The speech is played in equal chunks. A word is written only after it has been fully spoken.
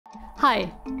Hi,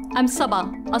 I'm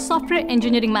Saba, a software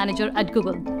engineering manager at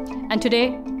Google, and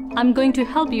today I'm going to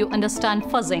help you understand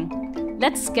fuzzing.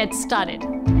 Let's get started.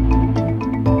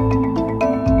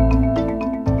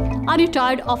 Are you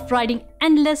tired of writing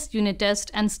endless unit tests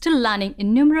and still landing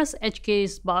in numerous edge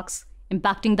case bugs,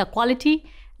 impacting the quality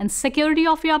and security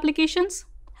of your applications?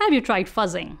 Have you tried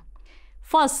fuzzing?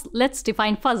 First, let's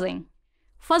define fuzzing.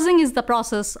 Fuzzing is the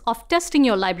process of testing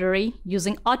your library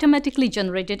using automatically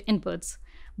generated inputs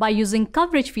by using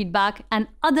coverage feedback and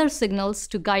other signals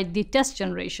to guide the test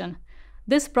generation.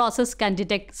 This process can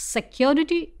detect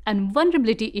security and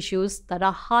vulnerability issues that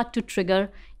are hard to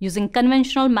trigger using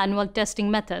conventional manual testing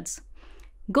methods.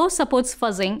 Go supports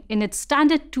fuzzing in its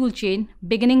standard toolchain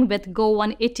beginning with Go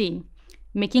 1.18,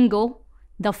 making Go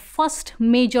the first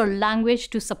major language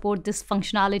to support this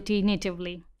functionality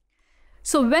natively.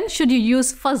 So when should you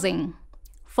use fuzzing?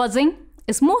 Fuzzing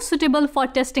is most suitable for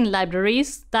testing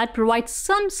libraries that provide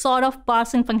some sort of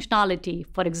parsing functionality.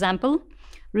 For example,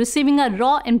 receiving a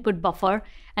raw input buffer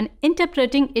and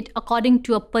interpreting it according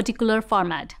to a particular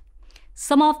format.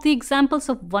 Some of the examples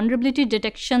of vulnerability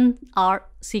detection are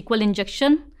SQL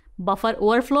injection, buffer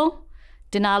overflow,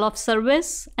 denial of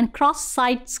service, and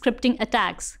cross-site scripting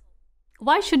attacks.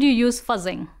 Why should you use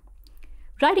fuzzing?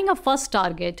 Writing a fuzz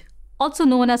target, also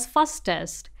known as fuzz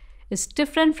test, is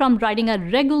different from writing a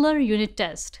regular unit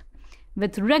test.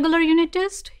 With regular unit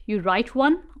test, you write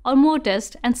one or more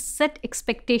tests and set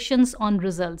expectations on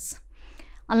results.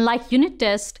 Unlike unit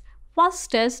test, fuzz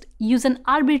test use an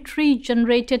arbitrary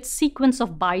generated sequence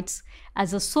of bytes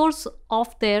as a source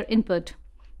of their input.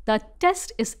 The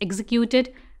test is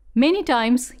executed many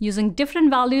times using different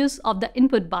values of the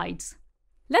input bytes.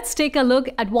 Let's take a look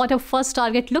at what a fuzz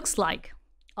target looks like.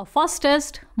 A fuzz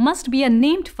test must be a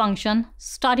named function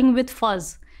starting with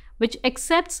fuzz, which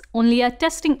accepts only a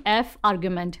testing f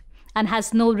argument and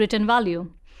has no written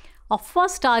value. A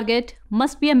fuzz target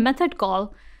must be a method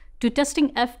call to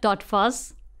testing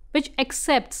f.fuzz, which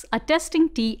accepts a testing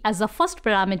t as the first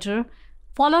parameter,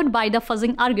 followed by the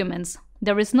fuzzing arguments.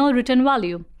 There is no written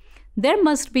value. There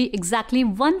must be exactly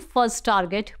one fuzz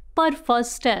target per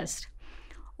fuzz test.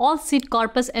 All seed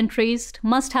corpus entries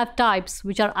must have types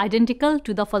which are identical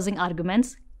to the fuzzing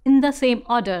arguments in the same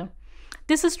order.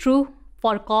 This is true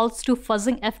for calls to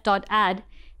fuzzingf.add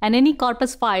and any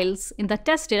corpus files in the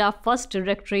test data fuzz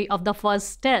directory of the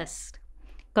fuzz test.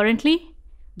 Currently,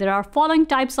 there are following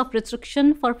types of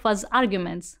restriction for fuzz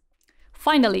arguments.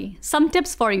 Finally, some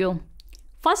tips for you.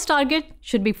 Fuzz target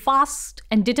should be fast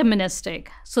and deterministic,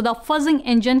 so the fuzzing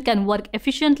engine can work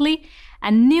efficiently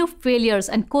and new failures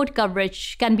and code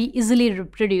coverage can be easily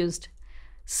reproduced.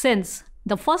 Since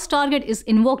the fuzz target is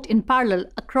invoked in parallel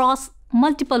across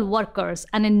multiple workers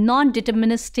and in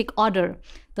non-deterministic order,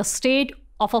 the state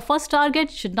of a fuzz target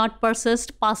should not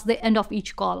persist past the end of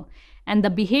each call, and the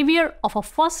behavior of a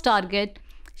fuzz target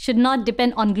should not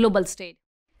depend on global state.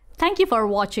 Thank you for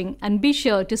watching, and be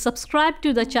sure to subscribe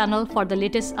to the channel for the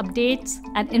latest updates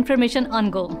and information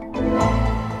on Go.